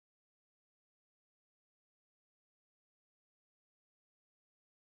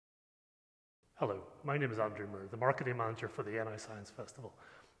Hello, my name is Andrew Moore, the Marketing Manager for the NI Science Festival.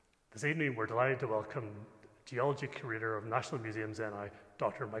 This evening we're delighted to welcome Geology Curator of National Museums NI,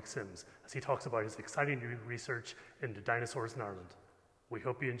 Dr. Mike Sims, as he talks about his exciting new research into dinosaurs in Ireland. We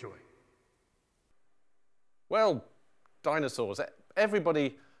hope you enjoy. Well, dinosaurs.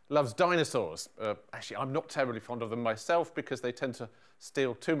 Everybody loves dinosaurs. Actually, I'm not terribly fond of them myself because they tend to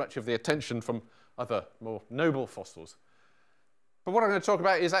steal too much of the attention from other more noble fossils. But what I'm going to talk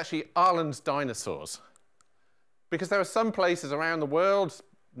about is actually Ireland's dinosaurs. Because there are some places around the world,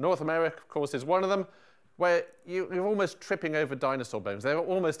 North America, of course, is one of them, where you're almost tripping over dinosaur bones. They're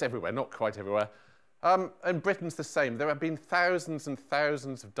almost everywhere, not quite everywhere. And Britain's the same. There have been thousands and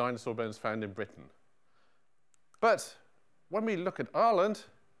thousands of dinosaur bones found in Britain. But when we look at Ireland,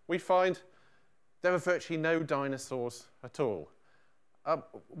 we find there are virtually no dinosaurs at all.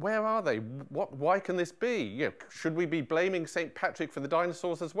 Where are they? Why can this be? Should we be blaming St. Patrick for the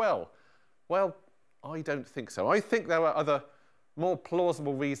dinosaurs as well? Well, I don't think so. I think there are other more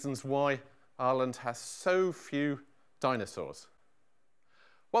plausible reasons why Ireland has so few dinosaurs.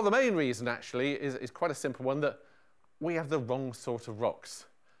 Well, the main reason actually is quite a simple one, that we have the wrong sort of rocks.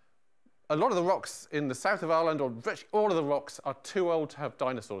 A lot of the rocks in the south of Ireland, or virtually all of the rocks, are too old to have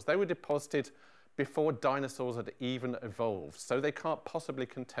dinosaurs. They were deposited before dinosaurs had even evolved, so they can't possibly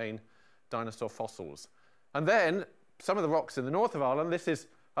contain dinosaur fossils. And then some of the rocks in the north of Ireland, this is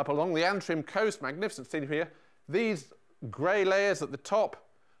up along the Antrim coast, magnificent scene here, these grey layers at the top,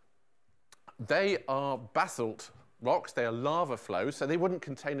 they are basalt rocks, they are lava flows, so they wouldn't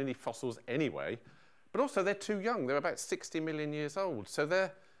contain any fossils anyway, but also they're too young, they're about 60 million years old, so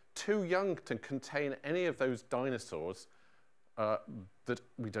they're too young to contain any of those dinosaurs the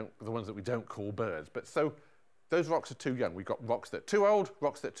ones that we don't call birds. But so those rocks are too young. We've got rocks that are too old,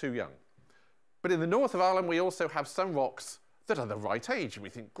 rocks that are too young. But in the north of Ireland, we also have some rocks that are the right age, and we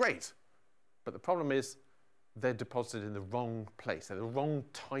think, great. But the problem is they're deposited in the wrong place. They're the wrong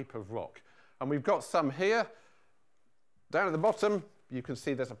type of rock. And we've got some here. Down at the bottom, you can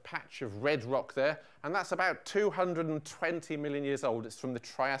see there's a patch of red rock there, and that's about 220 million years old. It's from the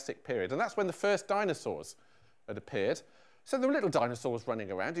Triassic period, and that's when the first dinosaurs had appeared. So there were little dinosaurs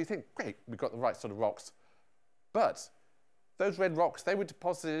running around. You think, great, we've got the right sort of rocks. But those red rocks, they were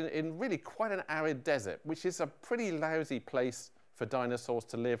deposited in really quite an arid desert, which is a pretty lousy place for dinosaurs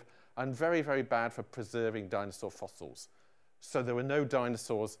to live and very, very bad for preserving dinosaur fossils. So there were no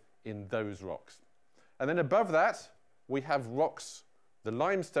dinosaurs in those rocks. And then above that, we have rocks, the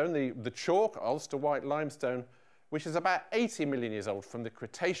limestone, the chalk, Ulster white limestone, which is about 80 million years old from the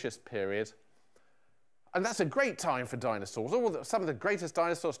Cretaceous period. And that's a great time for dinosaurs. Some of the greatest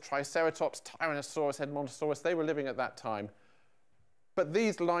dinosaurs, Triceratops, Tyrannosaurus, Edmontosaurus, they were living at that time. But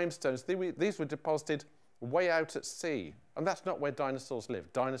these limestones, these were deposited way out at sea. And that's not where dinosaurs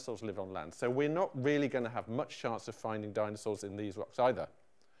live. Dinosaurs live on land. So we're not really going to have much chance of finding dinosaurs in these rocks either.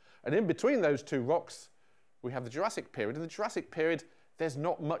 And in between those two rocks, we have the Jurassic period. In the Jurassic period, there's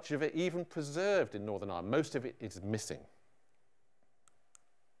not much of it even preserved in Northern Ireland. Most of it is missing.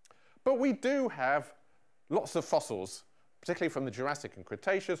 But we do have lots of fossils, particularly from the Jurassic and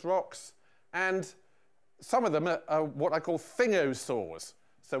Cretaceous rocks, and some of them are what I call thingosaurs.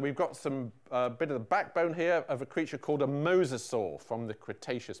 So we've got some bit of the backbone here of a creature called a mosasaur from the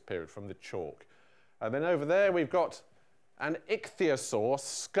Cretaceous period, from the chalk. And then over there we've got an ichthyosaur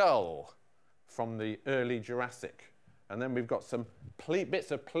skull from the early Jurassic. And then we've got some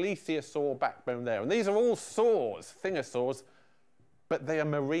bits of plesiosaur backbone there. And these are all saurs, thingosaurs, but they are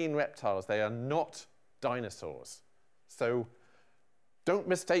marine reptiles. They are not dinosaurs. So don't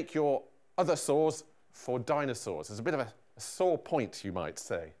mistake your other saurs for dinosaurs. There's a bit of a sore point, you might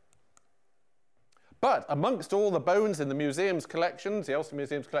say. But amongst all the bones in the museum's collections, the Ulster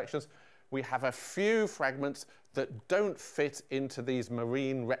Museum's collections, we have a few fragments that don't fit into these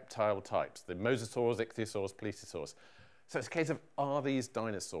marine reptile types, the mosasaurs, ichthyosaurs, plesiosaurs. So it's a case of, are these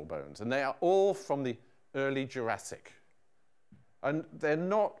dinosaur bones? And they are all from the early Jurassic. And they're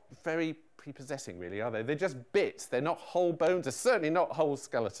not very prepossessing, really, are they? They're just bits. They're not whole bones. They're certainly not whole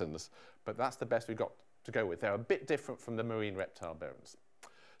skeletons. But that's the best we've got to go with. They're a bit different from the marine reptile bones.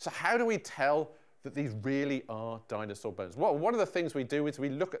 So how do we tell that these really are dinosaur bones? Well, one of the things we do is we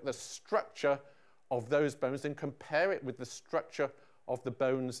look at the structure of those bones and compare it with the structure of the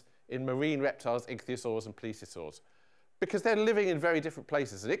bones in marine reptiles, ichthyosaurs and plesiosaurs. Because they're living in very different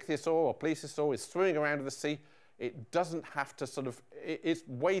places. An ichthyosaur or plesiosaur is swimming around in the sea. It doesn't have to its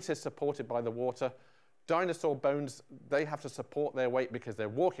weight is supported by the water. Dinosaur bones, they have to support their weight because they're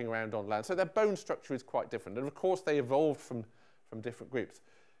walking around on land. So their bone structure is quite different. And of course, they evolved from different groups.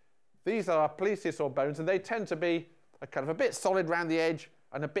 These are plesiosaur bones, and they tend to be a bit solid around the edge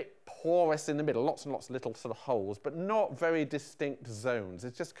and a bit porous in the middle, lots and lots of little sort of holes, but not very distinct zones.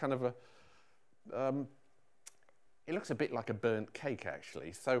 It's just kind of a, it looks a bit like a burnt cake,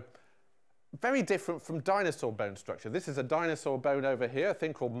 actually. So very different from dinosaur bone structure. This is a dinosaur bone over here, a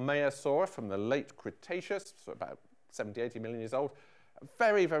thing called Maiasaur from the late Cretaceous, so about 70, 80 million years old.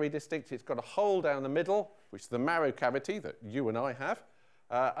 Very, very distinct. It's got a hole down the middle, which is the marrow cavity that you and I have.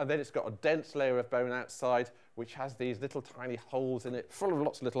 And then it's got a dense layer of bone outside, which has these little tiny holes in it, full of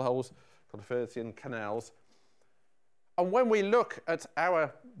lots of little holes, called Fersian canals. And when we look at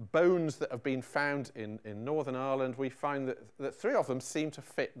our bones that have been found in Northern Ireland, we find that 3 of them seem to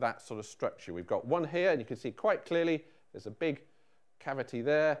fit that sort of structure. We've got one here, and you can see quite clearly there's a big cavity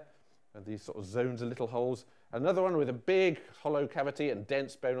there, and these sort of zones of little holes. Another one with a big hollow cavity and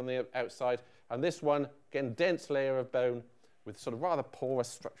dense bone on the outside. And this one, again, dense layer of bone with sort of rather porous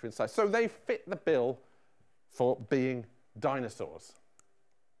structure inside. So they fit the bill for being dinosaurs.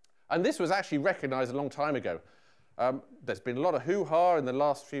 And this was actually recognized a long time ago. There's been a lot of hoo-ha in the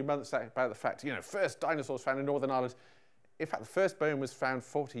last few months about the fact, first dinosaurs found in Northern Ireland. In fact, the first bone was found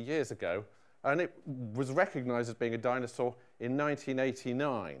 40 years ago, and it was recognized as being a dinosaur in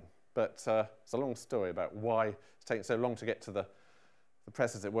 1989. But it's a long story about why it's taken so long to get to the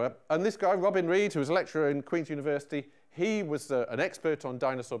press, as it were. And this guy, Robin Reid, who was a lecturer in Queen's University, he was an expert on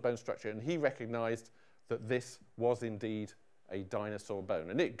dinosaur bone structure, and he recognized that this was indeed a dinosaur bone.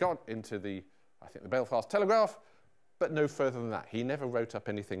 And it got into the Belfast Telegraph, but no further than that. He never wrote up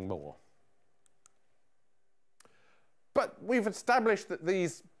anything more. But we've established that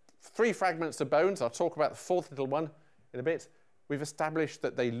these 3 fragments of bones, I'll talk about the 4th little one in a bit, we've established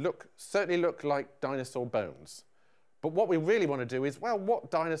that they certainly look like dinosaur bones. But what we really want to do is, well, what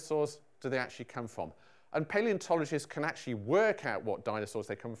dinosaurs do they actually come from? And paleontologists can actually work out what dinosaurs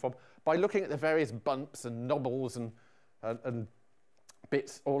they come from by looking at the various bumps and knobbles and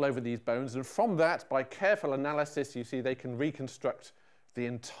bits all over these bones. And from that, by careful analysis, you see they can reconstruct the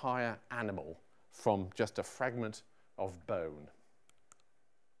entire animal from just a fragment of bone.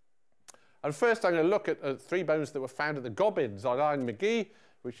 And first, I'm going to look at 3 bones that were found at the Gobbins on Islandmagee,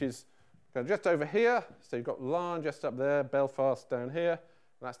 which is just over here. So you've got Larne just up there, Belfast down here.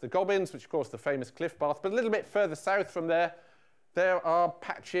 And that's the Gobbins, which of course the famous cliff path. But a little bit further south from there, there are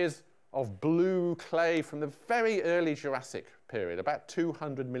patches of blue clay from the very early Jurassic period, about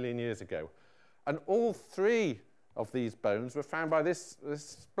 200 million years ago. And all 3 of these bones were found by this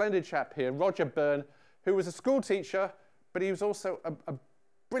splendid chap here, Roger Byrne, who was a school teacher, but he was also a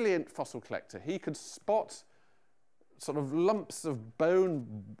brilliant fossil collector. He could spot sort of lumps of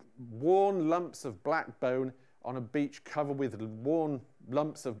bone, worn lumps of black bone on a beach covered with worn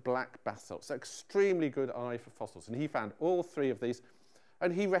lumps of black basalt. So extremely good eye for fossils. And he found all 3 of these,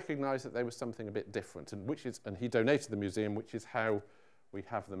 and he recognized that they were something a bit different, and he donated the museum, which is how we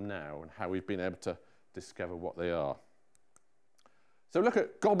have them now and how we've been able to discover what they are. So look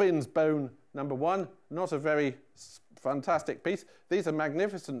at Gobbins bone number 1, not a very fantastic piece. These are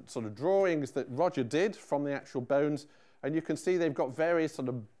magnificent sort of drawings that Roger did from the actual bones, and you can see they've got various sort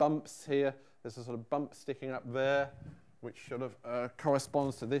of bumps here. There's a sort of bump sticking up there, which sort of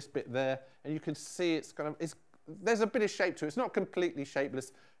corresponds to this bit there, and you can see there's a bit of shape to it. It's not completely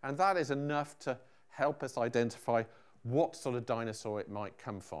shapeless, and that is enough to help us identify what sort of dinosaur it might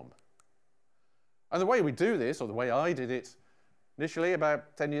come from. And the way we do this, or the way I did it, initially,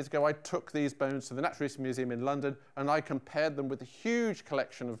 about 10 years ago, I took these bones to the Natural History Museum in London, and I compared them with the huge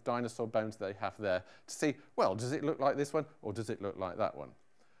collection of dinosaur bones they have there to see, well, does it look like this one, or does it look like that one?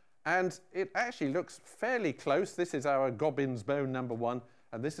 And it actually looks fairly close. This is our Gobbins bone number 1,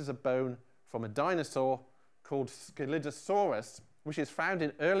 and this is a bone from a dinosaur called Scelidosaurus, which is found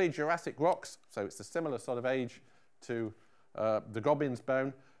in early Jurassic rocks, so it's a similar sort of age to the Gobbins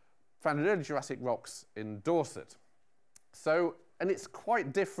bone, found in early Jurassic rocks in Dorset. So, and it's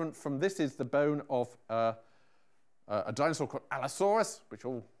quite different from, this is the bone of a dinosaur called Allosaurus, which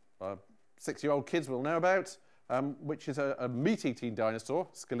all 6-year-old kids will know about, which is a meat-eating dinosaur.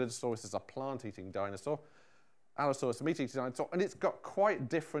 Scelidosaurus is a plant-eating dinosaur. Allosaurus, a meat-eating dinosaur, and it's got quite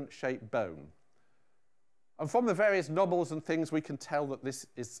different shaped bone. And from the various knobbles and things, we can tell that this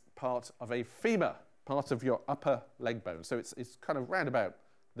is part of a femur, part of your upper leg bone. So it's kind of round about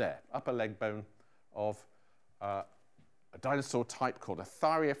there, upper leg bone of a dinosaur type called a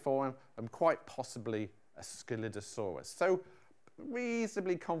Thyreophorium, and quite possibly a Scelidosaurus. So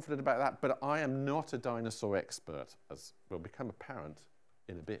reasonably confident about that, but I am not a dinosaur expert, as will become apparent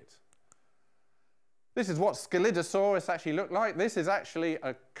in a bit. This is what Scelidosaurus actually looked like. This is actually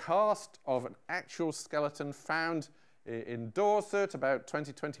a cast of an actual skeleton found in Dorset about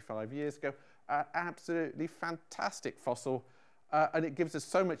 20, 25 years ago. Absolutely fantastic fossil. and it gives us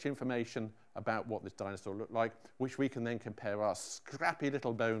so much information about what this dinosaur looked like, which we can then compare our scrappy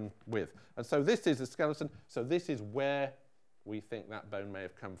little bone with. And so this is the skeleton, so this is where we think that bone may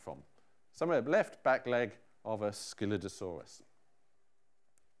have come from. Somewhere left back leg of a Scelidosaurus.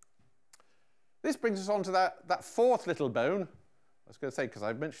 This brings us on to that fourth little bone. I was going to say, because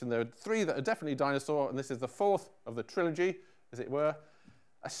I mentioned there are three that are definitely dinosaur, and this is the fourth of the trilogy, as it were.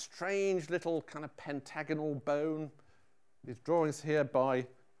 A strange little kind of pentagonal bone. These drawings here by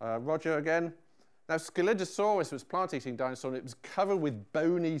Roger again. Now, Scelidosaurus was plant-eating dinosaur, and it was covered with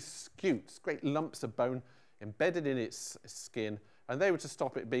bony scutes, great lumps of bone embedded in its skin, and they were to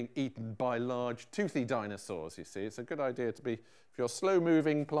stop it being eaten by large toothy dinosaurs, you see. It's a good idea to be, if you're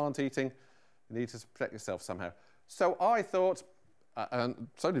slow-moving, plant-eating, you need to protect yourself somehow. So I thought, and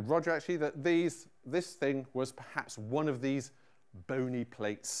so did Roger actually, that this thing was perhaps one of these bony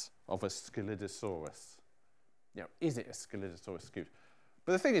plates of a Scelidosaurus. You know, is it a Scelidosaurus scute?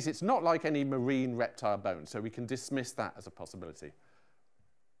 But the thing is, it's not like any marine reptile bone, so we can dismiss that as a possibility.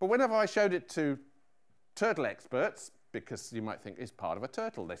 But whenever I showed it to turtle experts, because you might think it's part of a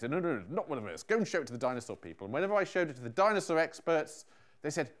turtle, they said, no, no, no, not one of us. Go and show it to the dinosaur people. And whenever I showed it to the dinosaur experts, they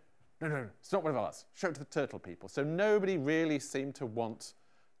said, no, no, no, it's not one of us. Show it to the turtle people. So nobody really seemed to want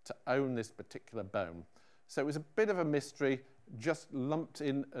to own this particular bone. So it was a bit of a mystery, just lumped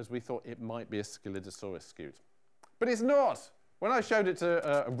in as we thought it might be a Scelidosaurus scute. But it's not. When I showed it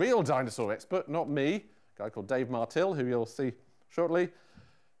to a real dinosaur expert, not me, a guy called Dave Martill, who you'll see shortly,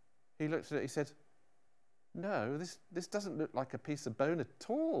 he looked at it, he said, no, this doesn't look like a piece of bone at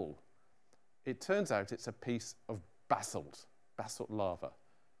all. It turns out it's a piece of basalt lava.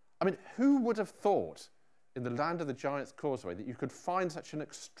 I mean, who would have thought in the land of the Giant's Causeway that you could find such an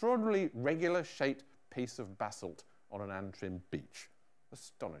extraordinarily regular shaped piece of basalt on an Antrim beach?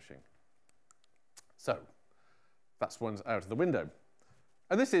 Astonishing. So, that's one's out of the window.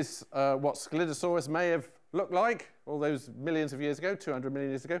 And this is what Scelidosaurus may have looked like all those millions of years ago, 200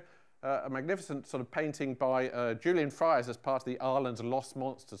 million years ago. A magnificent sort of painting by Julian Fryers as part of the Ireland's Lost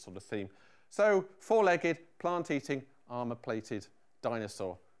Monsters sort of theme. So, four-legged, plant-eating, armour-plated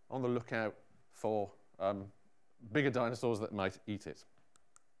dinosaur on the lookout for bigger dinosaurs that might eat it.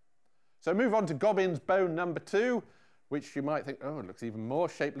 So move on to Gobbin's bone number 2, which you might think, oh, it looks even more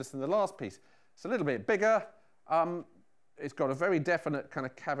shapeless than the last piece. It's a little bit bigger. It's got a very definite kind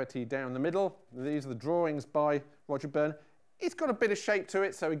of cavity down the middle. These are the drawings by Roger Byrne. It's got a bit of shape to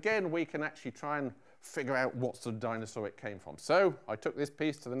it, so again, we can actually try and figure out what sort of dinosaur it came from. So I took this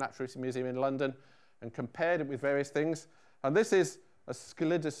piece to the Natural History Museum in London and compared it with various things. And this is a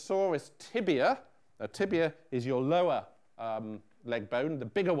Scelidosaurus tibia. Now, tibia is your lower leg bone, the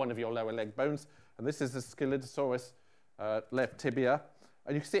bigger one of your lower leg bones. And this is the Scelidosaurus left tibia.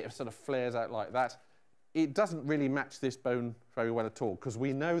 And you can see it sort of flares out like that. It doesn't really match this bone very well at all, because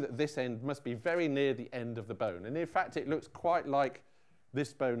we know that this end must be very near the end of the bone. And in fact, it looks quite like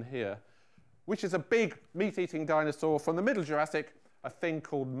this bone here, which is a big meat-eating dinosaur from the Middle Jurassic, a thing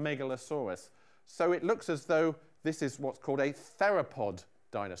called Megalosaurus. So it looks as though this is what's called a theropod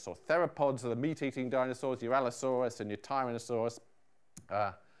dinosaur. Theropods are the meat-eating dinosaurs, your Allosaurus and your Tyrannosaurus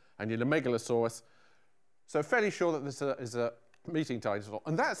and your Megalosaurus. So fairly sure that this is a meat-eating dinosaur.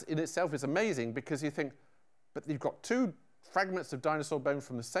 And that in itself is amazing, because you think, but you've got two fragments of dinosaur bone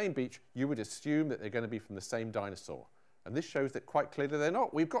from the same beach, you would assume that they're going to be from the same dinosaur. And this shows that quite clearly they're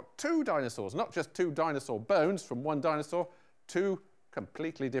not. We've got two dinosaurs, not just two dinosaur bones from one dinosaur, two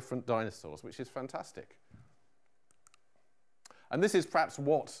completely different dinosaurs, which is fantastic. And this is perhaps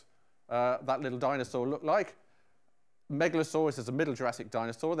what that little dinosaur looked like. Megalosaurus is a Middle Jurassic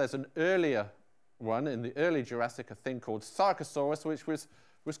dinosaur. There's an earlier one in the early Jurassic, a thing called Sarcosaurus, which was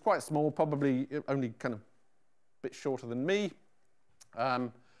quite small, probably only kind of a bit shorter than me.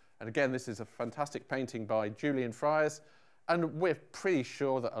 And again, this is a fantastic painting by Julian Fryers. And we're pretty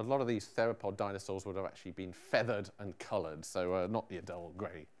sure that a lot of these theropod dinosaurs would have actually been feathered and coloured, so not the dull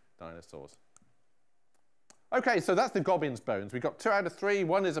grey dinosaurs. Okay, so that's the Gobbin's bones. We got 2 out of 3.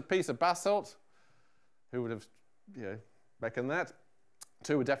 One is a piece of basalt. Who would have, reckoned that?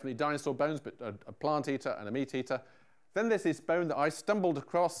 2 were definitely dinosaur bones, but a plant eater and a meat eater. Then there's this bone that I stumbled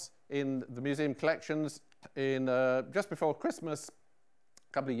across in the museum collections in just before Christmas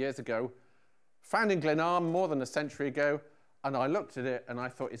a couple of years ago. Found in Glenarm more than a century ago. And I looked at it and I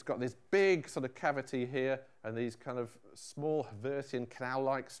thought it's got this big sort of cavity here and these kind of small Hertzian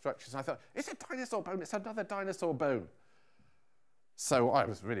canal-like structures. And I thought, it's a dinosaur bone, it's another dinosaur bone. So I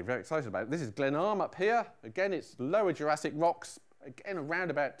was really very excited about it. This is Glenarm up here. Again, it's lower Jurassic rocks, again around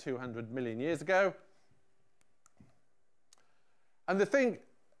about 200 million years ago. And the thing,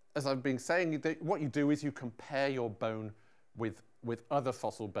 as I've been saying, what you do is you compare your bone with other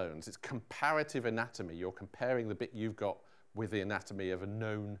fossil bones. It's comparative anatomy. You're comparing the bit you've got with the anatomy of a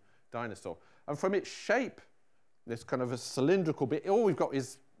known dinosaur. And from its shape, this kind of a cylindrical bit, all we've got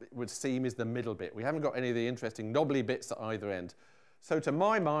is, it would seem, is the middle bit. We haven't got any of the interesting knobbly bits at either end. So to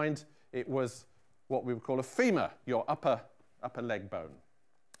my mind, it was what we would call a femur, your upper leg bone.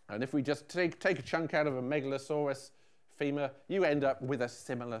 And if we just take a chunk out of a megalosaurus femur, you end up with a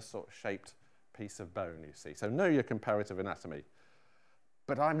similar sort of shaped piece of bone, you see. So know your comparative anatomy.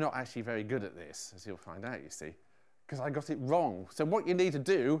 But I'm not actually very good at this, as you'll find out, you see, because I got it wrong. So what you need to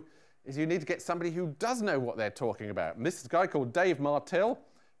do is you need to get somebody who does know what they're talking about. And this is a guy called Dave Martill.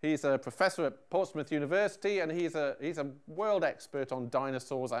 He's a professor at Portsmouth University, and he's a world expert on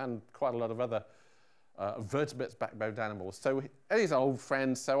dinosaurs and quite a lot of other vertebrates, backboned animals. So and he's an old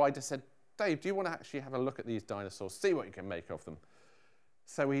friend, so I just said, Dave, do you want to actually have a look at these dinosaurs, see what you can make of them?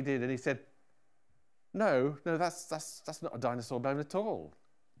 So he did, and he said, no, that's not a dinosaur bone at all.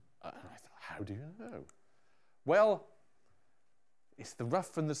 And I thought, how do you know? Well, it's the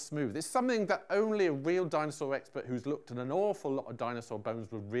rough and the smooth. It's something that only a real dinosaur expert who's looked at an awful lot of dinosaur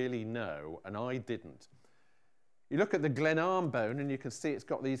bones would really know, and I didn't. You look at the Glenarm bone, and you can see it's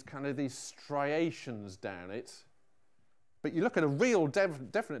got these striations down it. But you look at a real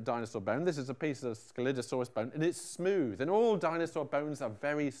definite dinosaur bone, this is a piece of Scelidosaurus bone, and it's smooth. And all dinosaur bones are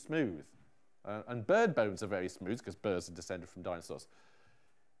very smooth. And bird bones are very smooth, because birds are descended from dinosaurs.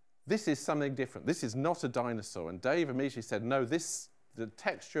 This is something different. This is not a dinosaur. And Dave immediately said, no, the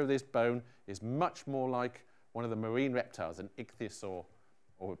texture of this bone is much more like one of the marine reptiles, an ichthyosaur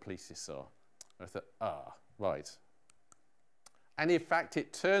or a plesiosaur. And I thought, right. And in fact,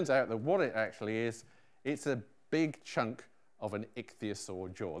 it turns out that what it actually is, it's a big chunk of an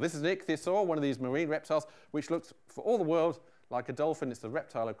ichthyosaur jaw. This is an ichthyosaur, one of these marine reptiles, which looks, for all the world, like a dolphin. It's the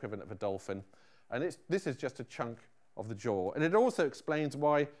reptile equivalent of a dolphin. And this is just a chunk of the jaw. And it also explains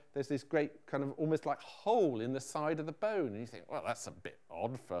why there's this great kind of almost like hole in the side of the bone. And you think, well, that's a bit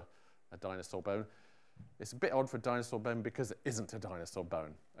odd for a dinosaur bone. It's a bit odd for a dinosaur bone because it isn't a dinosaur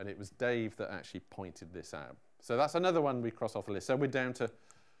bone. And it was Dave that actually pointed this out. So that's another one we cross off the list. So we're down to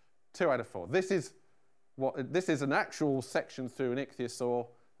 2 out of 4. This is an actual section through an ichthyosaur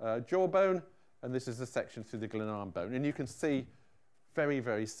jawbone, and this is a section through the Glenarm bone. And you can see very,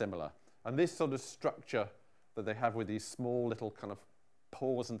 very similar. And this sort of structure that they have with these small little kind of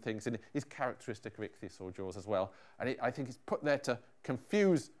pores and things in it is characteristic of ichthyosaur jaws as well. And I think it's put there to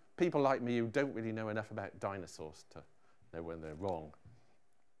confuse people like me who don't really know enough about dinosaurs to know when they're wrong.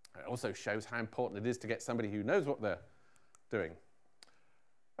 It also shows how important it is to get somebody who knows what they're doing.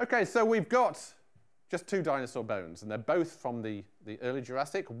 Okay, so we've got just 2 dinosaur bones, and they're both from the early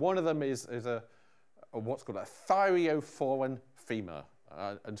Jurassic. One of them is what's called a thyreophorian femur.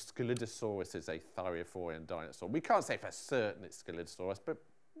 And Scelidosaurus is a thyreophorian dinosaur. We can't say for certain it's Scelidosaurus, but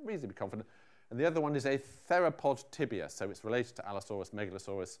reasonably confident. And the other one is a theropod tibia, so it's related to Allosaurus,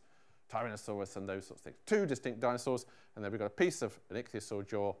 Megalosaurus, Tyrannosaurus, and those sorts of things. 2 distinct dinosaurs, and then we've got a piece of an ichthyosaur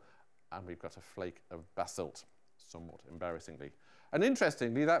jaw, and we've got a flake of basalt, somewhat embarrassingly. And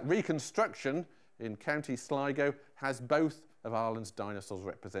interestingly, that reconstruction in County Sligo has both of Ireland's dinosaurs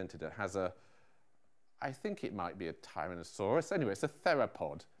represented. It has I think it might be a Tyrannosaurus. Anyway, it's a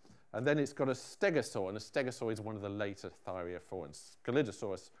theropod. And then it's got a stegosaur, and a stegosaur is one of the later thyreophorians.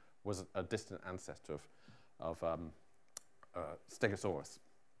 Scelidosaurus was a distant ancestor of Stegosaurus.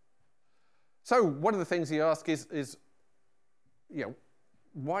 So one of the things he asks is, you know,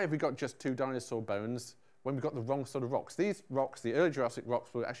 why have we got just 2 dinosaur bones when we've got the wrong sort of rocks? These rocks, the early Jurassic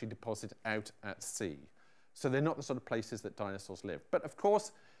rocks, were actually deposited out at sea. So they're not the sort of places that dinosaurs live. But of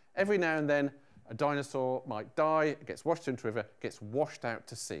course, every now and then, a dinosaur might die, it gets washed into a river, gets washed out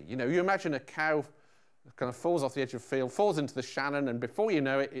to sea. You know, you imagine a cow kind of falls off the edge of a field, falls into the Shannon, and before you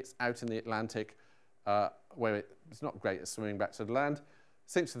know it, it's out in the Atlantic, where it's not great at swimming back to the land,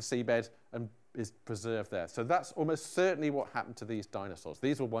 sinks to the seabed, and is preserved there. So that's almost certainly what happened to these dinosaurs.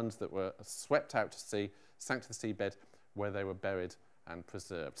 These were ones that were swept out to sea, sank to the seabed, where they were buried and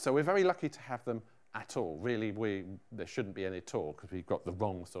preserved. So we're very lucky to have them at all. Really, there shouldn't be any at all, because we've got the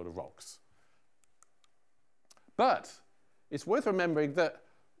wrong sort of rocks. But it's worth remembering that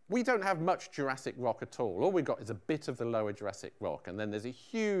we don't have much Jurassic rock at all. All we've got is a bit of the lower Jurassic rock, and then there's a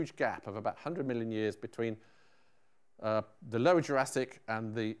huge gap of about 100 million years between the lower Jurassic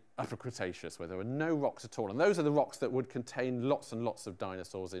and the upper Cretaceous, where there were no rocks at all. And those are the rocks that would contain lots and lots of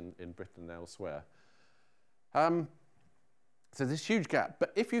dinosaurs in Britain and elsewhere. So there's a huge gap.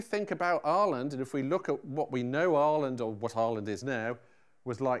 But if you think about Ireland, and if we look at what we know Ireland, or what Ireland is now,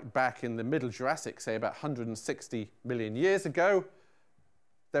 was like back in the middle Jurassic, say about 160 million years ago,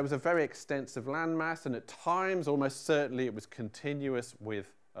 there was a very extensive landmass, and at times, almost certainly, it was continuous with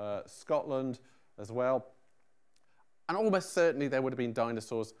Scotland as well. And almost certainly, there would have been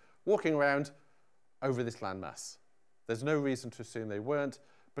dinosaurs walking around over this landmass. There's no reason to assume they weren't,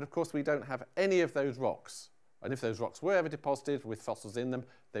 but of course, we don't have any of those rocks. And if those rocks were ever deposited with fossils in them,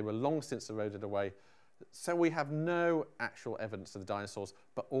 they were long since eroded away. So we have no actual evidence of the dinosaurs,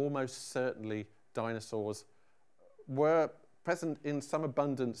 but almost certainly dinosaurs were present in some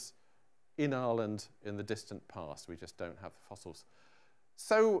abundance in Ireland in the distant past. We just don't have the fossils.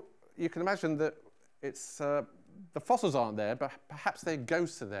 So you can imagine that it's, the fossils aren't there, but perhaps their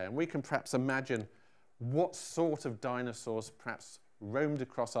ghosts are there. And we can perhaps imagine what sort of dinosaurs perhaps roamed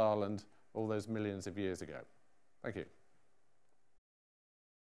across Ireland all those millions of years ago. Thank you.